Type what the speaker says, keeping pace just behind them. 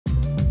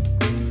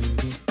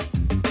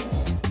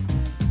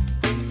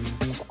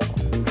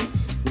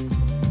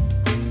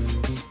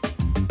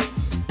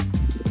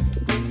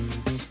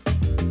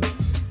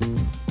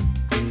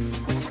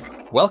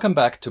Welcome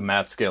back to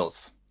Mad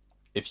Skills.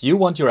 If you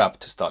want your app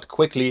to start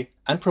quickly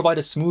and provide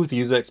a smooth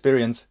user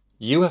experience,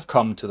 you have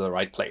come to the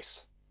right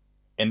place.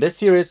 In this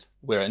series,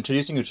 we're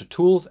introducing you to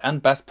tools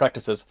and best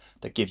practices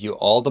that give you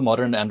all the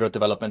modern Android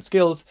development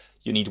skills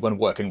you need when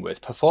working with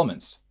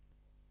performance.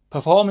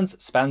 Performance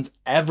spans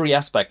every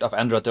aspect of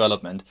Android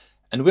development,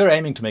 and we're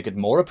aiming to make it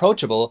more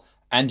approachable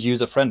and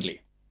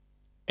user-friendly.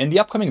 In the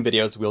upcoming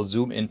videos, we'll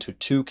zoom into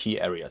two key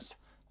areas: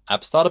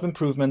 app startup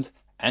improvements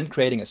and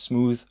creating a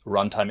smooth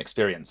runtime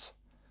experience.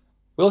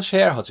 We'll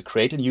share how to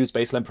create and use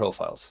baseline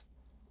profiles.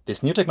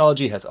 This new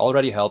technology has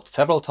already helped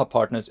several top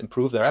partners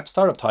improve their app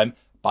startup time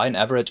by an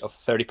average of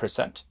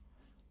 30%.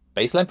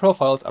 Baseline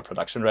profiles are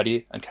production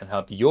ready and can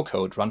help your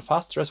code run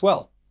faster as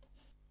well.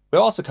 We're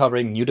also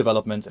covering new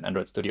developments in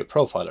Android Studio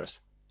profilers,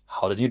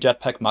 how the new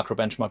Jetpack macro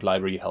benchmark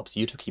library helps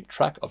you to keep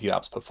track of your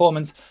app's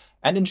performance,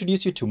 and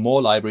introduce you to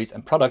more libraries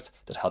and products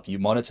that help you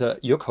monitor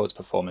your code's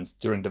performance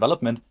during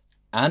development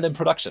and in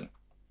production.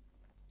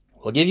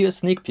 We'll give you a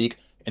sneak peek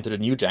into the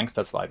new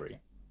JankStats library,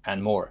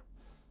 and more.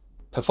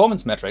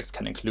 Performance metrics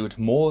can include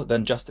more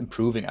than just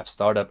improving app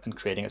startup and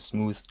creating a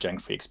smooth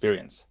jank-free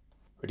experience.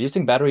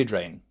 Reducing battery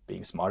drain,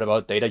 being smart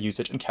about data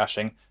usage and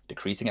caching,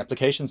 decreasing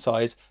application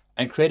size,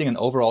 and creating an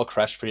overall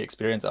crash-free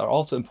experience are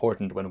also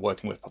important when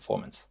working with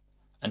performance.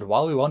 And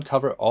while we won't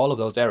cover all of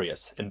those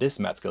areas in this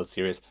Mad Skills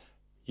series,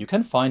 you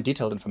can find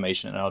detailed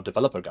information in our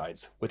developer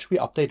guides, which we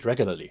update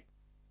regularly.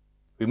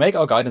 We make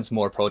our guidance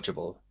more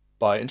approachable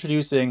by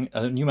introducing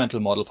a new mental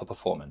model for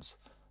performance.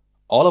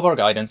 All of our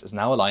guidance is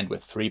now aligned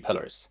with three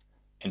pillars: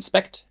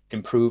 inspect,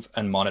 improve,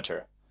 and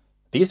monitor.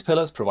 These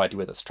pillars provide you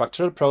with a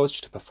structured approach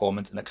to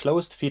performance in a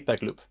closed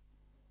feedback loop.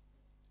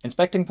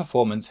 Inspecting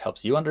performance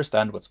helps you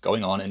understand what's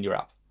going on in your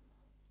app.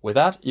 With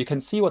that, you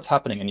can see what's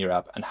happening in your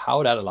app and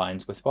how that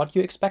aligns with what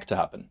you expect to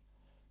happen.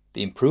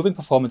 The improving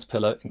performance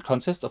pillar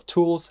consists of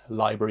tools,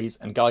 libraries,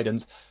 and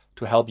guidance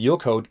to help your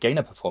code gain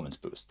a performance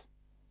boost.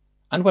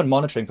 And when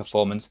monitoring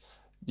performance,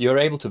 you're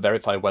able to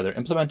verify whether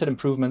implemented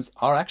improvements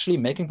are actually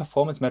making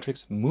performance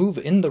metrics move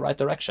in the right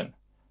direction.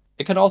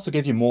 It can also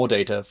give you more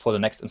data for the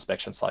next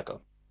inspection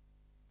cycle.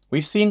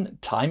 We've seen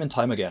time and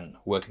time again,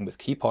 working with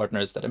key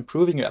partners, that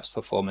improving your app's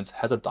performance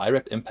has a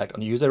direct impact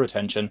on user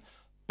retention,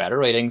 better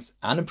ratings,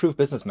 and improved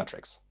business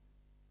metrics.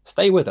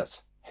 Stay with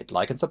us, hit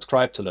like and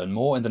subscribe to learn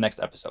more in the next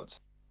episodes.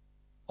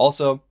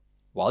 Also,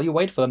 while you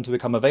wait for them to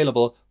become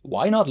available,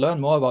 why not learn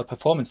more about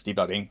performance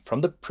debugging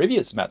from the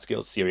previous Mad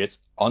Skills series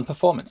on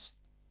performance?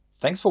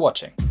 Thanks for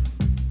watching.